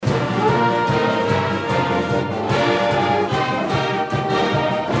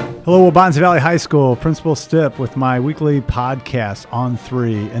Hello, Wabansie Valley High School, Principal Stipp with my weekly podcast on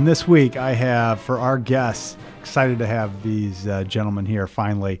 3. And this week I have, for our guests, excited to have these gentlemen here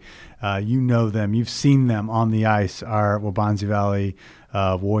finally. You know them. You've seen them on the ice, our Wabansie Valley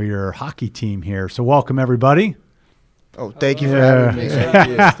Warrior hockey team here. So welcome, everybody. Oh, thank you for having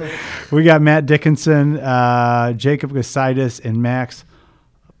me. We got Matt Dickinson, Jacob Gasitis, and Max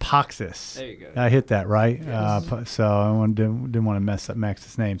Poxis. There you go. I hit that right. Yes. So I didn't want to mess up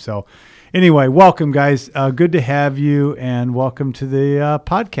Max's name. So anyway, welcome, guys. Good to have you, and welcome to the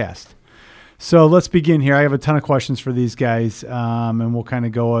podcast. So let's begin here. I have a ton of questions for these guys, and we'll kind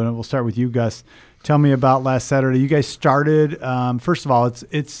of go, and we'll start with you, Gus. Tell me about last Saturday. You guys started. First of all,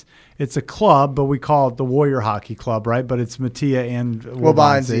 it's a club, but we call it the Warrior Hockey Club, right? But it's Metea and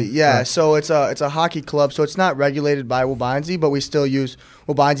Wabansie. Yeah, Right. so it's a hockey club, so it's not regulated by Wabansie, but we still use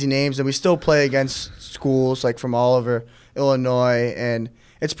Wabansie names, and we still play against schools like from all over Illinois, and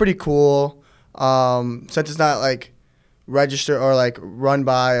it's pretty cool. Since it's not like registered or like run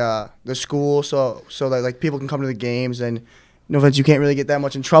by the school, so that like people can come to the games, and no offense, you can't really get that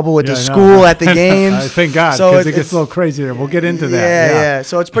much in trouble with the school at the games. Thank God, so because it gets a little crazy there. We'll get into that. Yeah.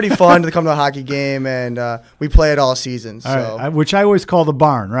 So it's pretty fun to come to a hockey game, and we play it all season. So. All right. Which I always call the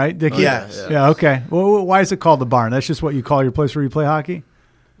barn, right, Dickie? Yes. Yeah, okay. Well, why is it called the barn? That's just what you call your place where you play hockey?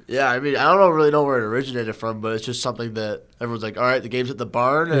 Yeah, I mean, I don't really know where it originated from, but it's just something that everyone's like, all right, the game's at the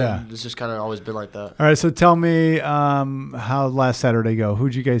barn, and it's just kind of always been like that. All right, so tell me how last Saturday go.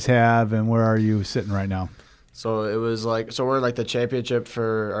 Who'd you guys have, and where are you sitting right now? So it was like, we're in like the championship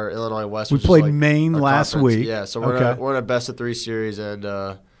for our Illinois West. We which is played like Maine our last conference. week. Yeah, so we're in a best of 3 series, and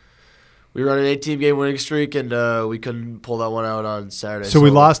we run an 8-team game winning streak, and we couldn't pull that one out on Saturday. So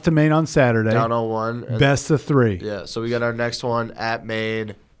we lost to Maine on Saturday. Down 0-1. Best of 3. Yeah, so we got our next one at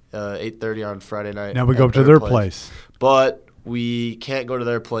Maine, 8:30 on Friday night. Now we go up to their place. But we can't go to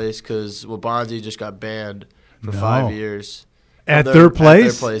their place because Wabansie just got banned for 5 years. At their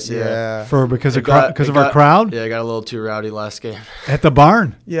place? At their place, yeah. Because of our crowd? Yeah, it got a little too rowdy last game. At the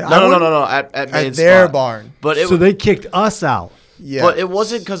barn? Yeah. No. At Maine their spot. barn. But So they kicked us out. Yeah. But it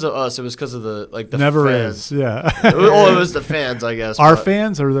wasn't because of us. It was because of the Never fans. is, yeah. It was the fans, I guess. Our but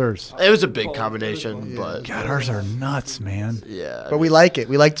fans or theirs? It was a big combination, but God, ours are nuts, man. yeah. But we like it.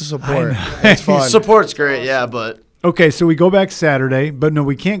 We like the support. It's fun. Support's great, yeah, but Okay, so we go back Saturday, but no,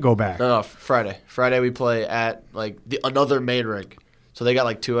 we can't go back. no, Friday. Friday we play at another main rink. So they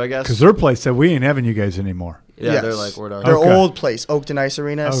got 2, I guess. Because their place said, we ain't having you guys anymore. Yeah, Yes. they're like, we're done. Their Okay. old place, Oakton Ice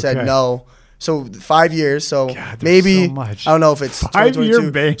Arena, said Okay. no. So 5 years. So God, there's maybe so much. I don't know if it's 5-year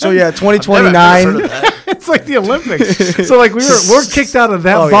 2022. ban? So yeah, I've never heard 2029. of that. It's like the Olympics. So we're kicked out of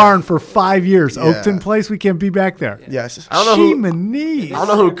that Oh, yeah. barn for 5 years. Yeah. Oakton Place, we can't be back there. Yes. I don't know who. Jee-ma-nee. I don't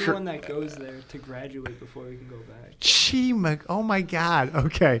know who Everyone that goes there to graduate before we can go back. Oh my God.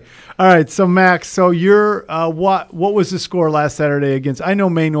 Okay. All right. So Max, so you're what was the score last Saturday against? I know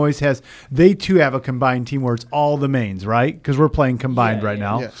Maine always has. They too have a combined team where it's all the Maines, right? Because we're playing combined right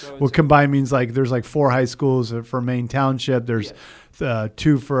now. Yes. So Well, combined means there's 4 high schools for Maine Township. There's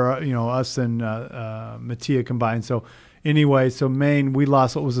 2 for us and Metea combined. So anyway, so Maine, we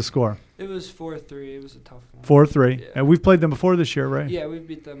lost. What was the score? It was 4-3. It was a tough one. 4-3. Yeah. And we've played them before this year, right? Yeah, we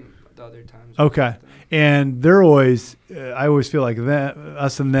beat them the other times. Okay. And they're always, I always feel like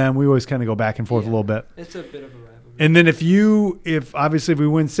us and them, we always kind of go back and forth a little bit. It's a bit of a rivalry. And then if we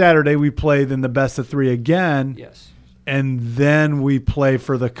win Saturday, we play then the best of 3 again. Yes. And then we play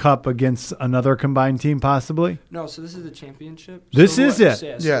for the cup against another combined team possibly. No, so this is the championship. This So is what- it.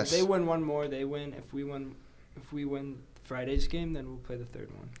 So Yes. they win one more. They win. If we win Friday's game, then we'll play the third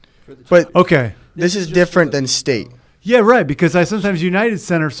one for the But- championship. Okay. This is just different for the than league, state. though. Yeah, right. Because I sometimes United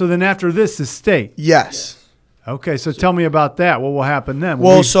Center. So then after this is state. Yes. Okay. So tell me about that. What will happen then?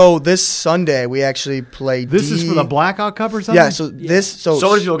 Well, so this Sunday we actually play. This is for the Blackout Cup or something? Yeah. So this. So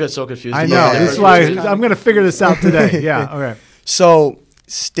many people get so confused. I know. Yeah. This is why I'm going to figure this out today. Yeah. Okay. So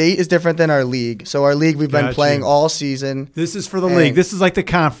state is different than our league. So our league we've been Got playing you. all season. This is for the And- league. This is like the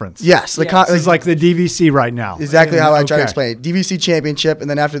conference. Yes. Yeah. This is like the DVC right now. Exactly how I try to Okay. explain it. DVC championship, and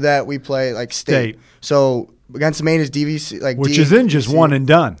then after that we play state. So against Maine is DVC, Which is in just one and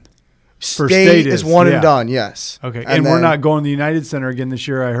done. for state is is, one yeah. and done. Yes. Okay, and we're not going to the United Center again this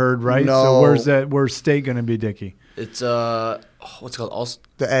year, I heard, right? No. So where's state going to be, Dickie? It's what's it called?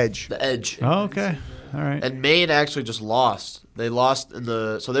 The Edge. The Edge. Oh, okay. All right. And Maine actually just lost. They lost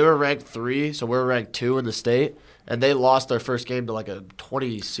so they were ranked 3, so we're ranked 2 in the state, and they lost their first game to like a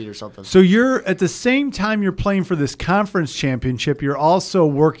 20 seed or something. So you're at the same time you're playing for this conference championship, you're also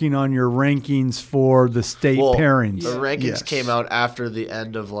working on your rankings for the state pairings. The rankings Yes. came out after the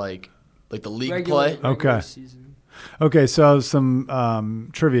end of like the league Regular play. Okay. season. Okay, so some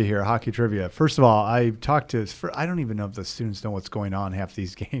trivia here, hockey trivia. First of all, I talked to, I don't even know if the students know what's going on half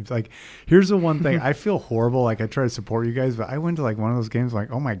these games. Like, here's the one thing. I feel horrible. Like, I try to support you guys, but I went to, like, one of those games,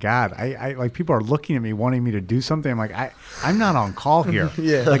 like, oh, my God. I like, people are looking at me, wanting me to do something. I'm like, I'm not on call here.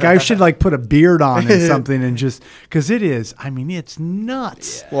 Yeah. Like, I should, like, put a beard on and something and just, because it is, I mean, it's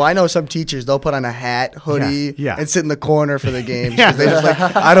nuts. Well, I know some teachers, they'll put on a hat, hoodie, Yeah. and sit in the corner for the games. Yeah. 'Cause they just like,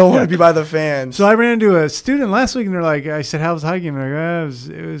 I don't want to be by the fans. So I ran into a student last week, and they're like, I said, how was hiking? They're like,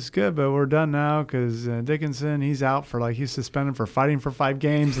 it was good, but we're done now because Dickinson, he's out for, like, he's suspended for fighting for 5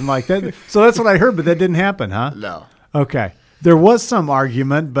 games. And, like, that. So that's what I heard, but that didn't happen, huh? No. Okay. There was some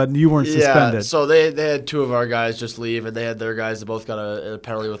argument, but you weren't suspended. Yeah, so they had 2 of our guys just leave, and they had their guys that both got a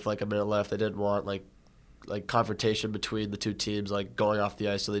penalty with, like, a minute left. They didn't want, like confrontation between the 2 teams, like, going off the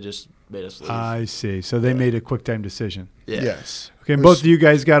ice, so they just made us leave. I see. So they made a quick time decision. Yeah. Yes. Okay, and both of you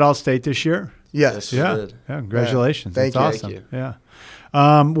guys got All-State this year? Yes. Yeah. did. Yeah, congratulations. Thank That's you. awesome. Thank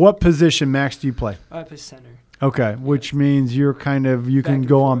Yeah. What position, Max, do you play? I play center. Okay, which means you're kind of, you can Back and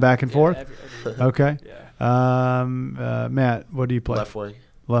go on forth. back and Yeah, forth? every Okay. yeah. Matt, what do you play? Left wing.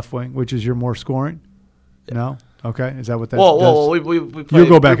 Left wing, which is your more scoring? Yeah. No? Okay. Is that what that Whoa, does? we play. You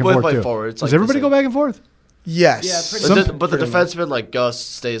go back and we forth play too. forward. It's Does like everybody the go same. back and forth? Yes. Yeah, pretty But, much. but the Pretty much. defenseman, like Gus,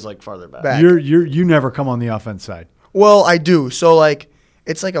 stays like farther back. Back. You never come on the offense side. Well, I do. So, like,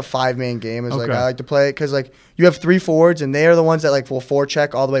 it's like a 5-man game. Is like Okay. I like to play it because, like, you have 3 forwards, and they are the ones that, like, will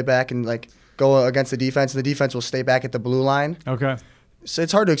forecheck all the way back and, like, go against the defense, and the defense will stay back at the blue line. Okay. So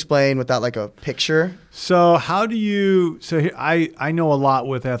it's hard to explain without, like, a picture. So how do you? So I know a lot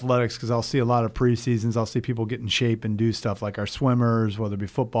with athletics because I'll see a lot of preseasons. I'll see people get in shape and do stuff like our swimmers, whether it be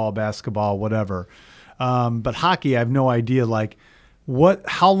football, basketball, whatever. But hockey, I have no idea. Like,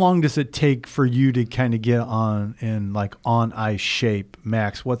 how long does it take for you to kind of get on in like on ice shape,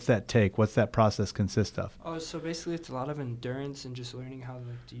 Max? What's that take? What's that process consist of? Oh, so basically it's a lot of endurance and just learning how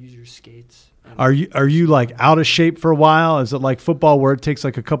to use your skates. And Are you like out of shape for a while? Is it like football where it takes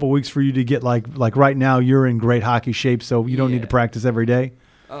like a couple weeks for you to get like right now you're in great hockey shape, so you don't need to Yeah. practice every day?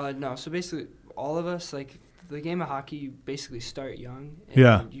 No, so basically all of us, like the game of hockey, you basically start young and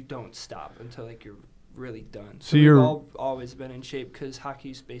Yeah. you don't stop until like you're really done. So we've you're- all always been in shape because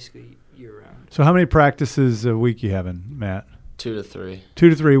hockey's basically year round. So how many practices a week you having, Matt? 2 to 3. 2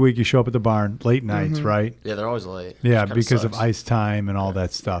 to 3 a week. You show up at the barn late nights, Mhm. right? Yeah, they're always late. Yeah, Kinda because of sucks. ice time and all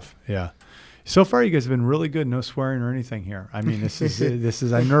that stuff. Yeah. So far, you guys have been really good. No swearing or anything here. I mean, this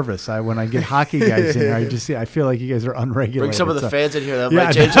is. I'm nervous. When I get hockey guys in here, I feel like you guys are unregulated. Bring some of the So- fans in here. That Yeah,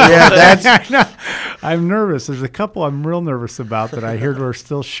 might change Yeah, it. that's- I know. I'm nervous. There's a couple I'm real nervous about that I heard were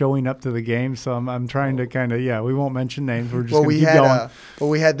still showing up to the game. So I'm trying to kind of we won't mention names. We're just Well, gonna we keep had going.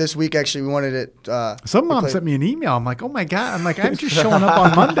 we had this week actually. We wanted it. Some mom played- sent me an email. I'm like, oh my God. I'm just showing up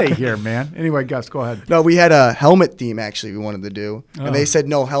on Monday here, man. Anyway, Gus, go ahead. No, we had a helmet theme actually. We wanted to do, Oh. and they said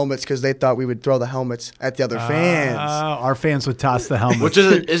no helmets because they thought we would throw the helmets at the other fans. Our fans would toss the helmet. Which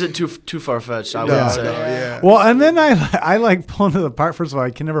isn't too far fetched. I would No, say. no, yeah. Well, and then I like pulling to the park. First of all, I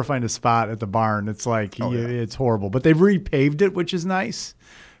can never find a spot at the barn. It's like it's horrible. But they've repaved it, which is nice.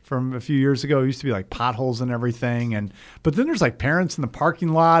 From a few years ago, it used to be like potholes and everything. But then there's like parents in the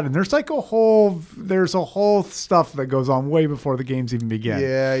parking lot, and there's like a whole stuff that goes on way before the games even begin.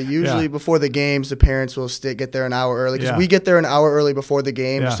 Yeah, usually Yeah. before the games, the parents will get there an hour early because Yeah. we get there an hour early before the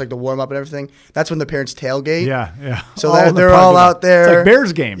game, Yeah. just like the warm up and everything. That's when the parents tailgate. Yeah. So All in the they're parking all lot. out there. It's like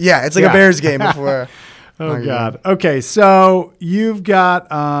Bears game. Yeah, it's like Yeah. a Bears game before. Oh God. Okay, so you've got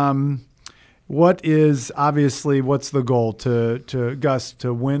what's the goal to Gus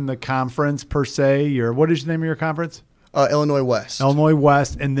to win the conference per se? Or what is the name of your conference? Illinois West. Illinois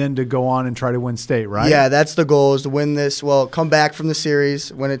West, and then to go on and try to win state, right? Yeah, that's the goal is to win this. Well, come back from the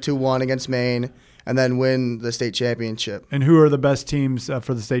series, win it 2-1 against Maine, and then win the state championship. And who are the best teams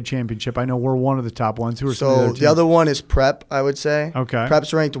for the state championship? I know we're one of the top ones. Who are some of So the other the teams? other one is Prep, I would say. Okay.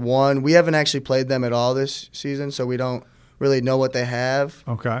 Prep's ranked 1. We haven't actually played them at all this season, so we don't really know what they have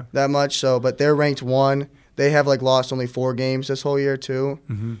Okay. that much. So, but they're ranked 1. They have lost only 4 games this whole year too.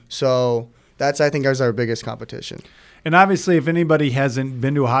 Mm-hmm. So that's I think is our biggest competition. And obviously, if anybody hasn't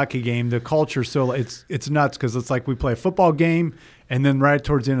been to a hockey game, the culture it's nuts because it's like we play a football game, and then right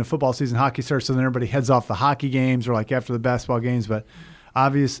towards the end of football season, hockey starts. So then everybody heads off the hockey games or like after the basketball games. But I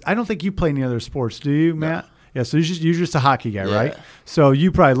don't think you play any other sports, do you, Matt? Yeah. So you're just a hockey guy, Yeah. right? So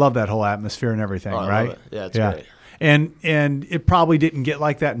you probably love that whole atmosphere and everything, Oh, I love right? it. Yeah, it's great. And it probably didn't get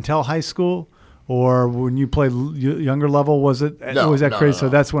like that until high school. Or when you played younger level, was it? No, was that no, crazy? no, So no.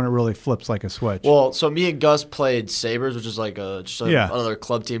 that's when it really flips like a switch. Well, so me and Gus played Sabres, which is like Yeah. another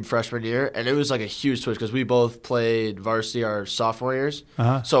club team freshman year, and it was like a huge switch because we both played varsity our sophomore years.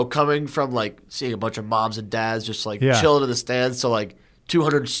 Uh-huh. So coming from like seeing a bunch of moms and dads just like Yeah. chilling in the stands to like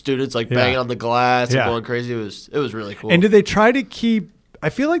 200 students like Yeah. banging on the glass Yeah. and going crazy, it was really cool. And did they try to keep? I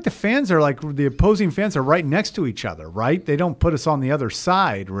feel like the fans are like the opposing fans are right next to each other, right? They don't put us on the other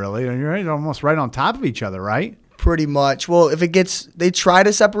side, really. You're almost right on top of each other, right? Pretty much. Well, if it gets, they try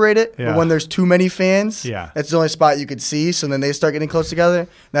to separate it, Yeah. but when there's too many fans, Yeah. that's the only spot you could see. So then they start getting close together.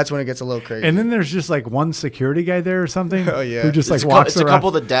 That's when it gets a little crazy. And then there's just like one security guy there or something. Oh, yeah. Who just like it's walks a around. couple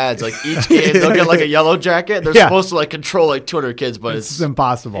of the dads. Like each game, they'll get like a yellow jacket. They're Yeah. supposed to like control like 200 kids, but It's it's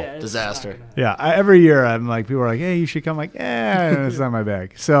impossible. Yeah, it's disaster. not gonna- Yeah, every year I'm like, people are like, "Hey, you should come." I'm like, "Yeah, it's not my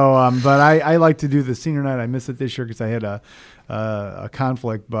bag." So, but I like to do the senior night. I missed it this year because I had a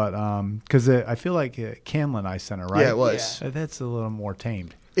conflict, but because I feel like Canlin Ice Center, right? Yeah, it was. That's a little more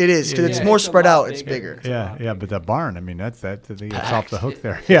tamed. It is because Yeah. it's Yeah, more it's a spread lot out. It's bigger. bigger. It's a Yeah, lot yeah, but the barn. I mean, that's it's off Packed. the hook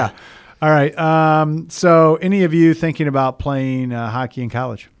there. Yeah. All right. So, any of you thinking about playing hockey in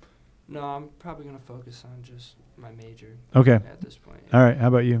college? No, I'm probably gonna focus on just my major Okay. at this point. All right. How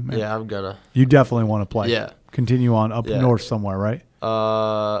about you? Man? yeah, I'm gonna. You definitely want to play. Yeah. Continue on up Yeah. north somewhere, right?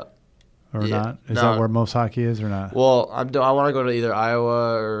 Or Yeah. not? Is No. that where most hockey is, or not? Well, I want to go to either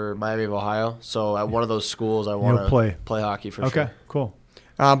Iowa or Miami of Ohio. So at one of those schools, I want to play. hockey for Okay. sure. Cool.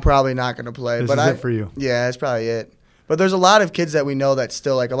 I'm probably not going to play. This but is I, it for you. Yeah, that's probably it. But there's a lot of kids that we know that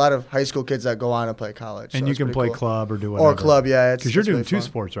still, like a lot of high school kids that go on and play college. And so you it's can pretty play cool. club or do whatever. Or club, yeah. Because you're it's doing really two fun.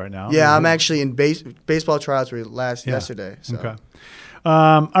 sports right now. Yeah, I'm actually in baseball tryouts were yesterday. So. Okay.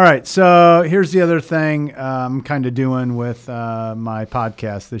 All right. So here's the other thing I'm kind of doing with my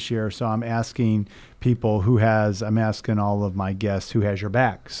podcast this year. So I'm asking people I'm asking all of my guests who has your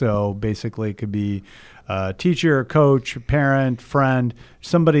back. So basically it could be a teacher, coach, parent, friend,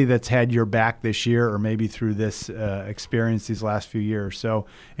 somebody that's had your back this year or maybe through this experience these last few years. So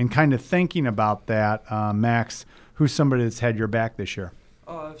in kind of thinking about that, Max, who's somebody that's had your back this year?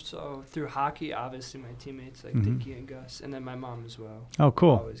 So through hockey, obviously my teammates like Mhm. Dickie and Gus, and then my mom as well. Oh,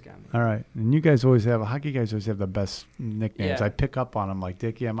 cool. Always got me. All right. And you guys hockey guys always have the best nicknames. Yeah. I pick up on them like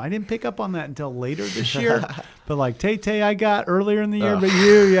Dickie. I didn't pick up on that until later this year. But like Tay I got earlier in the year. Ugh. But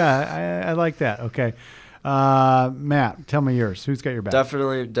you, yeah, I like that. Okay. Matt, tell me yours. Who's got your back?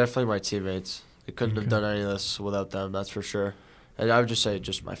 Definitely my teammates. I couldn't have Okay. done any of this without them. That's for sure. And I would just say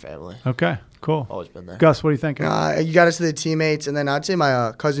just my family. Okay, cool. Always been there. Gus, what do you think? You got us to the teammates, and then I'd say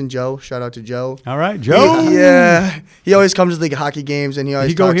my cousin Joe. Shout out to Joe. All right, Joe. Yeah, he always comes to the hockey games, and he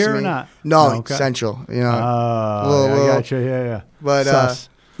always He go talks here to or me. not? No, Oh, okay. Central. You know, I got you. Yeah. but Sus.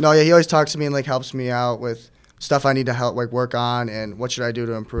 no, yeah, he always talks to me and like helps me out with stuff I need to help work on and what should I do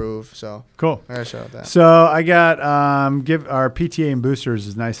to improve. So Cool. I gotta shout out that. So I got give our PTA and boosters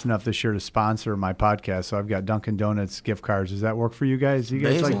is nice enough this year to sponsor my podcast. So I've got Dunkin' Donuts gift cards. Does that work for you guys? You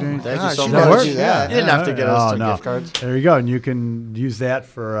guys like Amazing. doing? Thank Gosh, you so you Does that know work? to do that. You didn't have to get us Oh, gift cards. There you go, and you can use that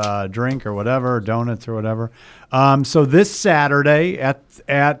for a drink or whatever, donuts or whatever. So this Saturday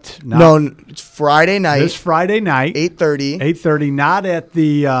It's Friday night, this Friday night, 8:30, 8:30. Not at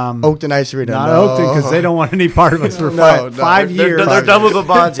the Oakton Ice Arena. not No. Oakton because they don't want any part of us for No, five no. years. They're done with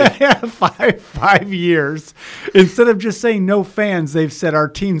Babanzi. Yeah, five years. Instead of just saying no fans, they've said our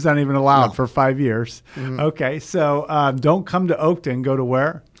team's not even allowed No. for 5 years. Okay, so don't come to Oakton. Go to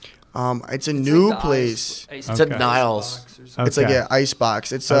where? It's a It's new like the place. Ice It's at Okay. Niles. box or something. It's like Okay. an ice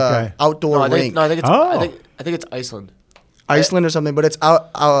box. It's Okay. outdoor No, I rink, think, no, I think it's Oh. I think it's Iceland. Iceland or something, but it's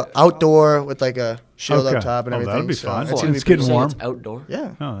outdoor with like a shield Okay. up top and Oh, everything. that'll be so fun. It's Cool. gonna be It's pretty getting cool. warm. It's outdoor. Yeah.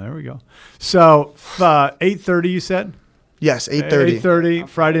 Oh, there we go. So 8:30, you said? Yes, 8:30. 8:30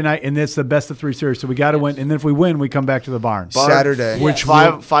 Friday night, and it's the best of 3 series. So we got to win, and then if we win, we come back to the barn. Saturday. Yeah. Which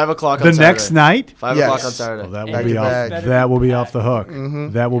five o'clock on the Saturday. next night. 5 Yes. o'clock on Saturday. Well, that will Back be to off. back. That will be off the hook.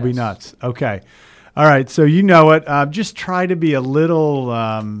 Mhm. That will be Yes. nuts. Okay. All right. So you know it. Just try to be a little,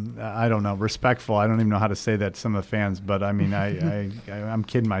 I don't know, respectful. I don't even know how to say that to some of the fans, but I mean, I'm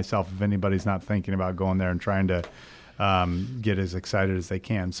kidding myself if anybody's not thinking about going there and trying to get as excited as they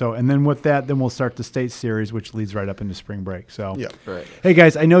can. So, and then with that, then we'll start the state series, which leads right up into spring break. So, Yeah. Right. hey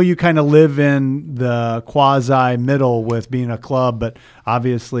guys, I know you kind of live in the quasi middle with being a club, but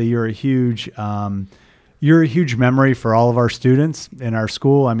obviously you're a huge memory for all of our students in our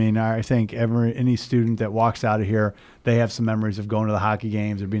school. I mean, I think any student that walks out of here, they have some memories of going to the hockey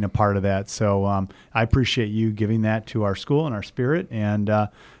games or being a part of that. So I appreciate you giving that to our school and our spirit. And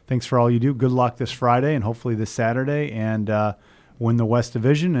thanks for all you do. Good luck this Friday and hopefully this Saturday. And win the West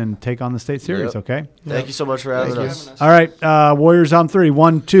Division and take on the state series. Yep. Okay. Thank you so much for having us. All right, Warriors on 3.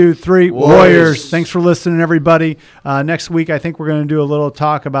 1, 2, 3. Warriors. Thanks for listening, everybody. Next week, I think we're going to do a little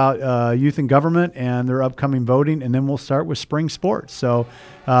talk about youth and government and their upcoming voting, and then we'll start with spring sports. So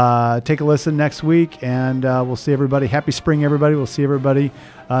take a listen next week, and we'll see everybody. Happy spring, everybody. We'll see everybody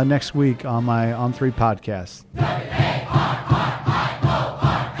next week on my On 3 podcast.